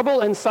let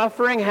trouble and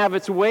suffering have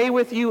its way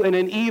with you in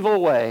an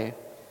evil way.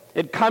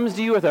 It comes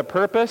to you with a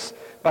purpose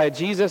by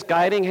Jesus'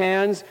 guiding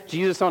hands,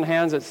 Jesus' own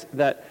hands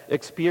that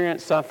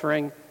experience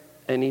suffering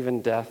and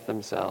even death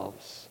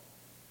themselves.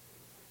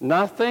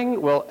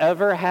 Nothing will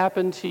ever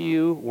happen to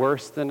you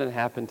worse than it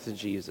happened to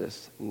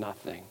Jesus.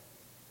 Nothing.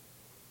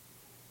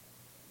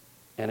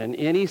 And in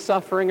any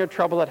suffering or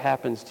trouble that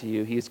happens to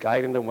you, he's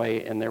guiding the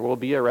way, and there will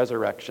be a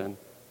resurrection.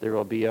 There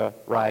will be a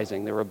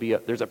rising.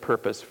 There's a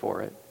purpose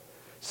for it.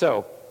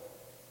 So,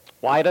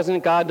 why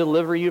doesn't God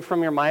deliver you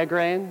from your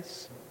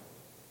migraines?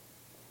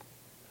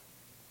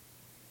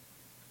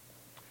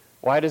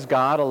 Why does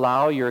God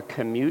allow your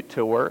commute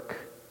to work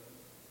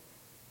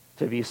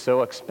to be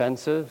so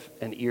expensive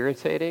and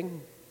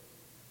irritating?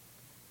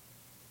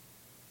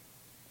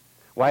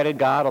 Why did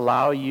God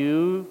allow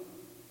you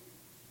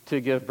to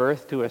give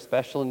birth to a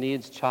special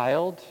needs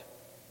child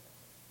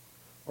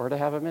or to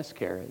have a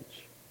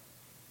miscarriage?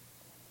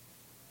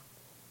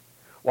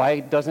 Why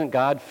doesn't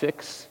God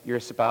fix your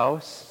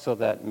spouse so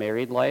that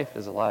married life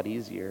is a lot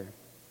easier?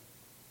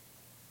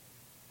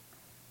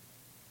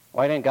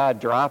 Why didn't God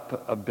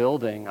drop a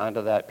building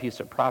onto that piece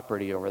of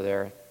property over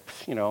there,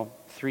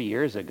 3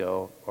 years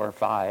ago or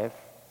 5?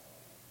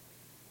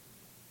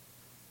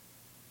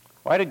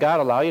 Why did God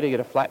allow you to get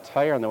a flat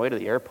tire on the way to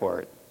the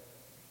airport?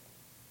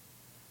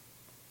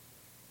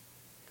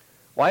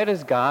 Why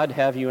does God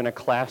have you in a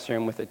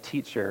classroom with a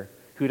teacher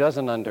who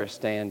doesn't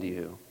understand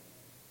you?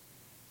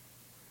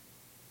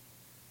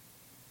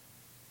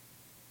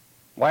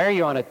 Why are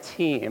you on a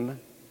team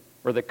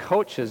where the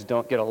coaches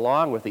don't get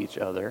along with each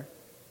other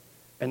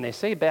and they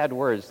say bad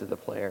words to the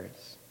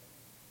players?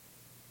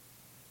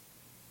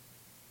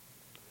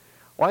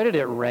 Why did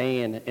it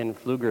rain in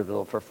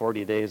Pflugerville for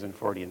 40 days and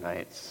 40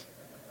 nights?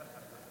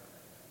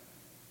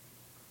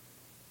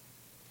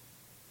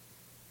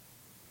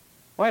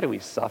 Why do we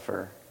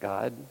suffer,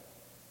 God?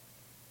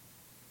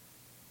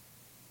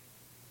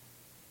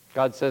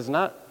 God says,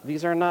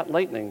 these are not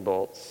lightning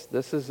bolts.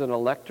 This is an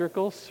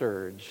electrical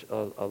surge,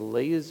 a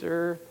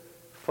laser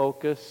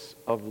focus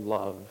of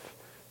love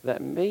that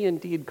may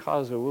indeed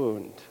cause a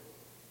wound,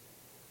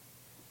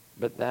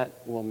 but that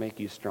will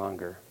make you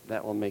stronger.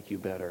 That will make you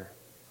better.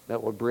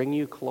 That will bring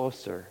you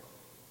closer.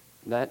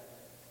 That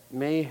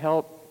may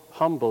help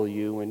humble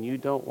you when you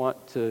don't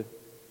want to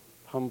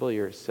humble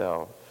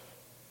yourself.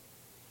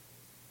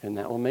 And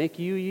that will make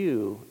you,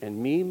 you,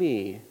 and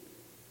me.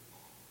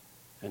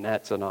 And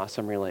that's an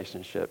awesome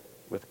relationship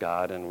with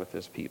God and with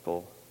his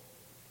people.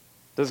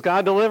 Does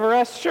God deliver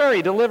us? Sure,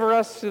 he delivers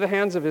us through the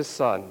hands of his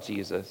Son,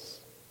 Jesus.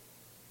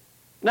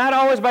 Not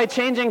always by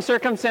changing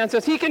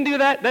circumstances. He can do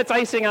that. That's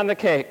icing on the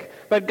cake.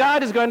 But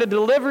God is going to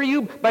deliver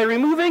you by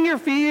removing your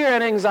fear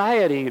and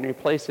anxiety and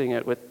replacing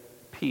it with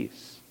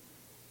peace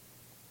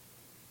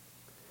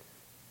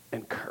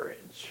and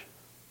courage.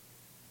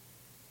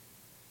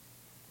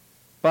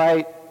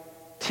 By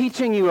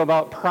teaching you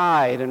about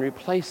pride and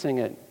replacing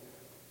it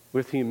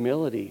with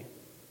humility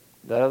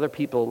that other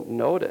people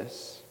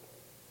notice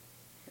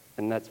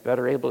and that's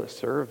better able to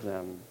serve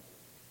them.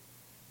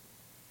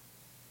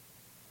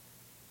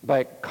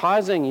 By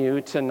causing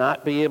you to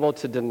not be able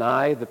to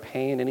deny the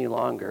pain any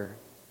longer.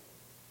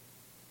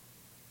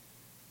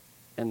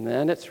 And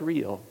then it's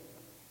real.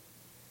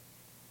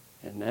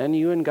 And then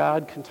you and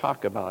God can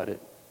talk about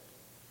it.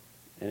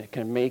 And it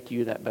can make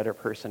you that better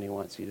person he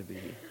wants you to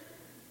be.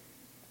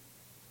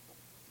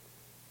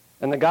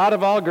 And the God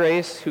of all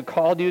grace, who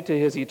called you to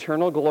his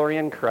eternal glory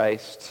in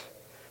Christ,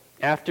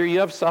 after you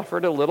have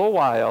suffered a little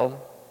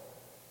while,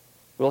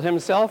 will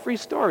himself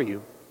restore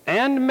you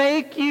and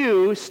make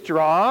you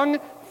strong,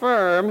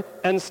 firm,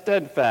 and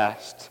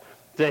steadfast.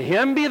 To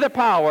him be the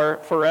power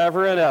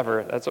forever and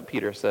ever. That's what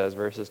Peter says,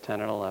 verses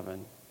 10 and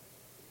 11.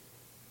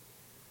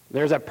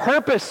 There's a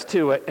purpose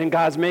to it, and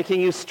God's making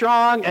you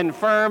strong and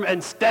firm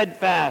and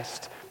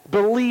steadfast.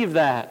 Believe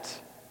that.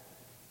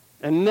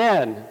 And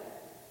then,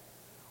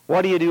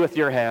 what do you do with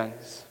your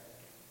hands?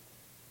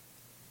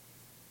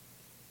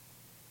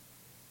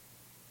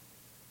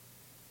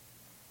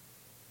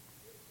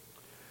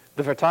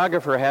 The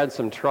photographer had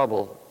some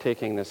trouble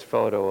taking this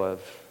photo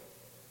of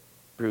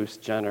Bruce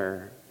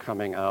Jenner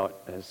coming out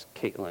as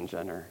Caitlyn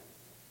Jenner.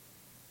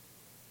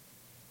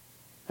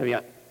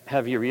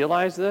 Have you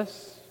realized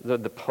this? The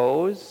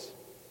pose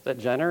that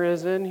Jenner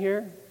is in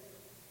here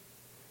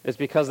is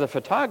because the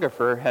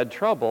photographer had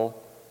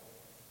trouble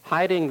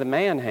hiding the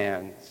man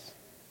hands.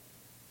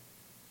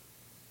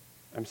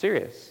 I'm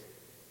serious.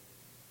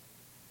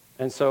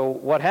 And so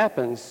what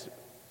happens,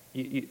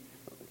 you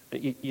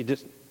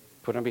just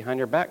put them behind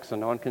your back so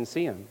no one can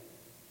see them.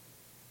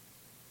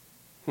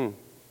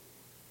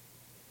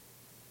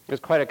 There's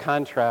quite a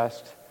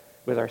contrast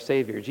with our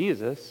Savior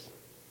Jesus.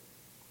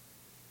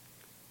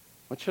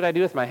 What should I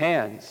do with my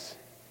hands?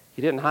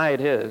 He didn't hide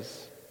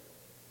his.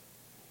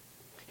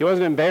 He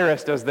wasn't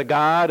embarrassed as the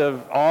God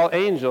of all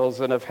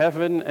angels and of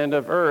heaven and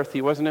of earth.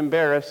 He wasn't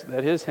embarrassed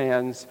that his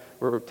hands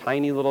were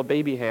tiny little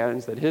baby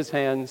hands, that his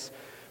hands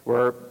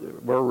were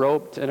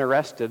roped and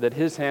arrested, that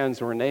his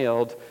hands were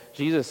nailed.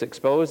 Jesus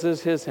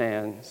exposes his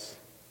hands.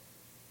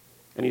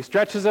 And he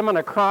stretches them on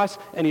a cross,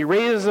 and he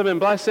raises them in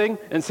blessing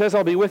and says,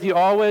 I'll be with you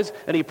always.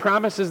 And he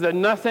promises that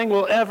nothing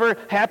will ever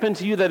happen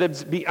to you that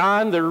is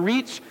beyond the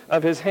reach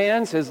of his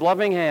hands, his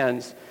loving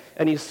hands.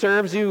 And he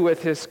serves you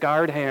with his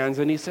scarred hands.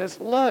 And he says,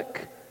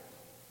 look,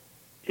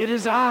 It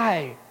is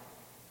I.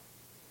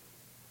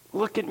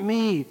 Look at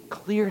me,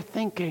 clear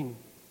thinking.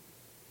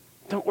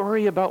 Don't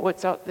worry about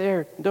what's out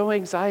there. No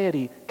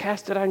anxiety.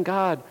 Cast it on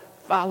God.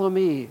 Follow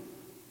me.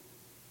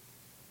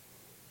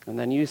 And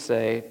then you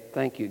say,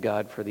 thank you,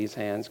 God, for these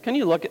hands. Can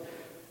you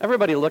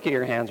everybody look at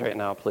your hands right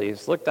now,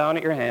 please. Look down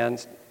at your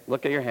hands.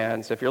 Look at your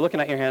hands. If you're looking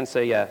at your hands,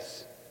 say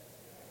yes.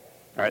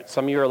 All right,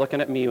 some of you are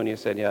looking at me when you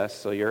said yes,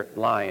 so you're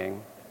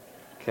lying.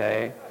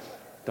 Okay?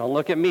 Don't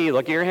look at me.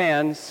 Look at your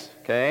hands.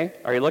 Okay?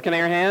 Are you looking at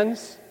your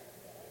hands?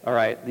 All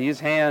right, these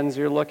hands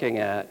you're looking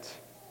at.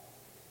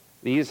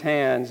 These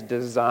hands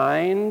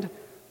designed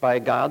by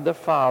God the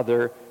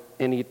Father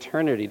in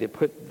eternity to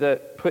put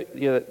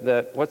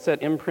what's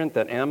that imprint,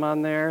 that M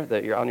on there,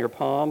 that you're on your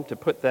palm, to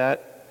put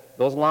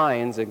those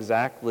lines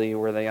exactly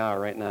where they are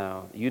right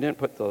now. You didn't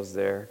put those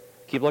there.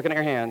 Keep looking at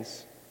your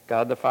hands.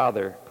 God the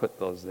Father put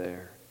those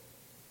there.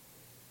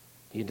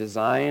 He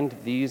designed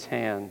these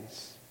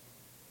hands.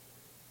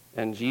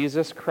 And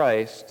Jesus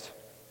Christ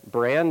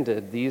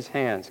branded these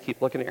hands.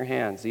 Keep looking at your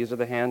hands. These are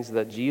the hands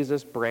that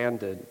Jesus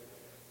branded.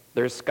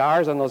 There's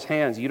scars on those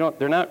hands.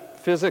 They're not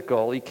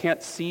physical. You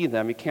can't see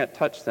them. You can't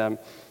touch them.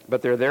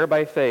 But they're there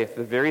by faith.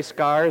 The very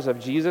scars of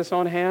Jesus'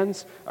 own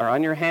hands are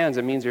on your hands.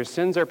 It means your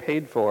sins are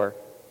paid for.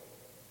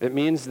 It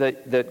means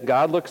that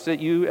God looks at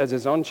you as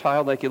his own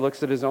child like he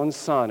looks at his own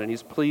son, and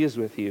he's pleased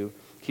with you.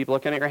 Keep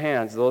looking at your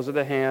hands. Those are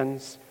the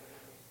hands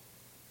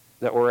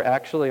that were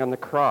actually on the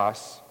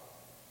cross,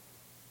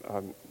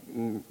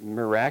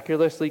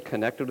 miraculously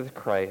connected with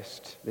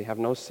Christ. They have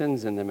no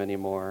sins in them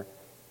anymore.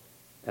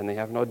 And they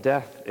have no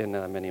death in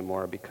them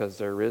anymore because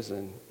they're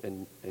risen.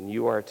 And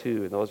you are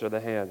too. And those are the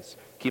hands.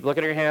 Keep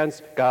looking at your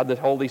hands. God, the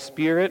Holy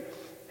Spirit,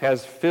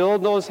 has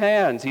filled those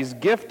hands. He's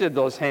gifted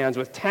those hands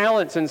with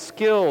talents and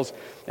skills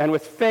and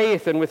with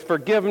faith and with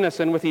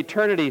forgiveness and with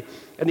eternity.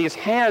 And these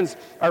hands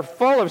are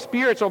full of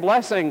spiritual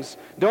blessings.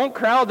 Don't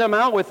crowd them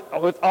out with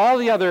all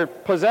the other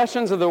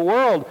possessions of the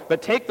world,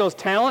 but take those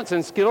talents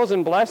and skills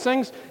and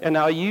blessings and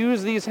now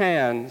use these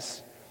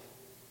hands.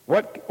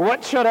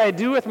 What should I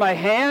do with my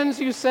hands,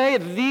 you say?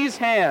 These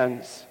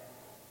hands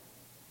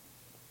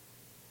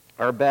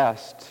are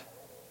best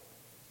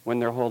when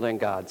they're holding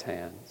God's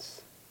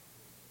hands.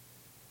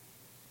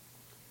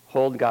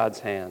 Hold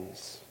God's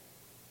hands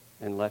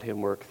and let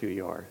him work through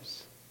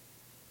yours,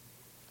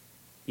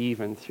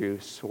 even through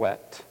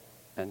sweat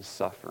and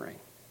suffering.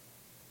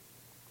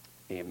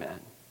 Amen.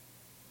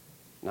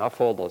 Now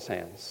fold those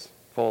hands.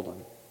 Fold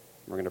them.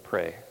 We're going to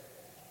pray.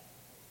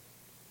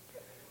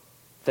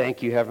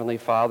 Thank you, Heavenly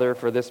Father,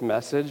 for this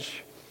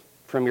message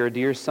from your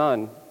dear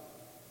son,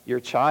 your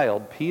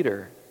child,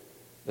 Peter,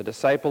 the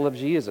disciple of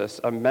Jesus,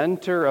 a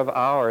mentor of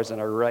ours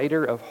and a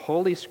writer of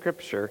Holy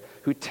Scripture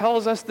who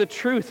tells us the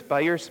truth by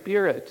your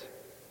Spirit.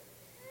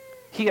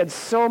 He had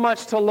so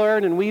much to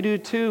learn, and we do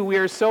too. We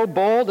are so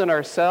bold in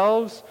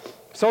ourselves,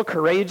 so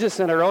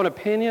courageous in our own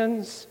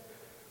opinions.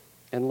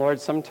 And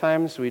Lord,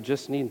 sometimes we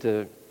just need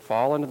to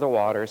fall into the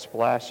water,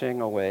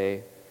 splashing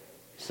away,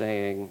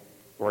 saying,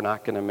 we're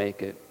not going to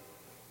make it,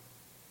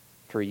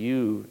 for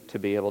you to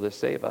be able to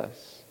save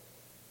us.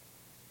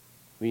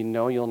 We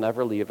know you'll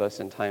never leave us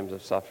in times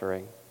of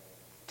suffering.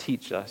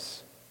 Teach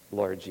us,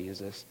 Lord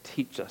Jesus.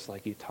 Teach us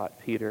like you taught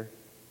Peter.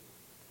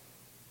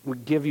 We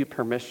give you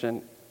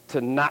permission to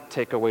not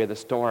take away the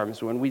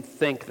storms when we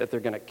think that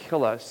they're going to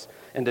kill us,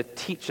 and to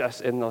teach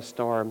us in those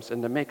storms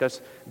and to make us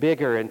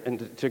bigger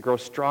and to grow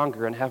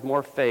stronger and have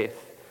more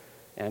faith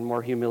and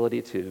more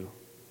humility too.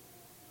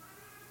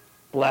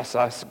 Bless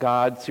us,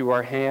 God, through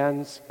our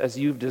hands as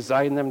you've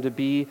designed them to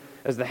be,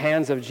 as the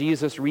hands of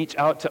Jesus reach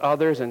out to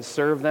others and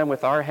serve them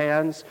with our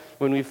hands.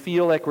 When we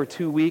feel like we're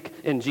too weak,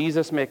 in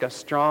Jesus, make us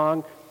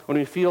strong. When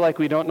we feel like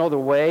we don't know the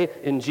way,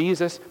 in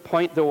Jesus,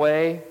 point the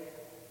way.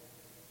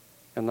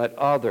 And let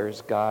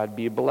others, God,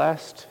 be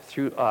blessed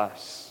through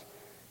us,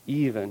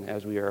 even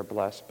as we are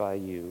blessed by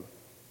you.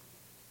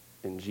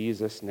 In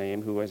Jesus'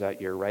 name, who is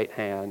at your right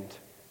hand,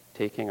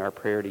 taking our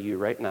prayer to you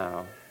right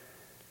now.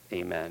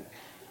 Amen.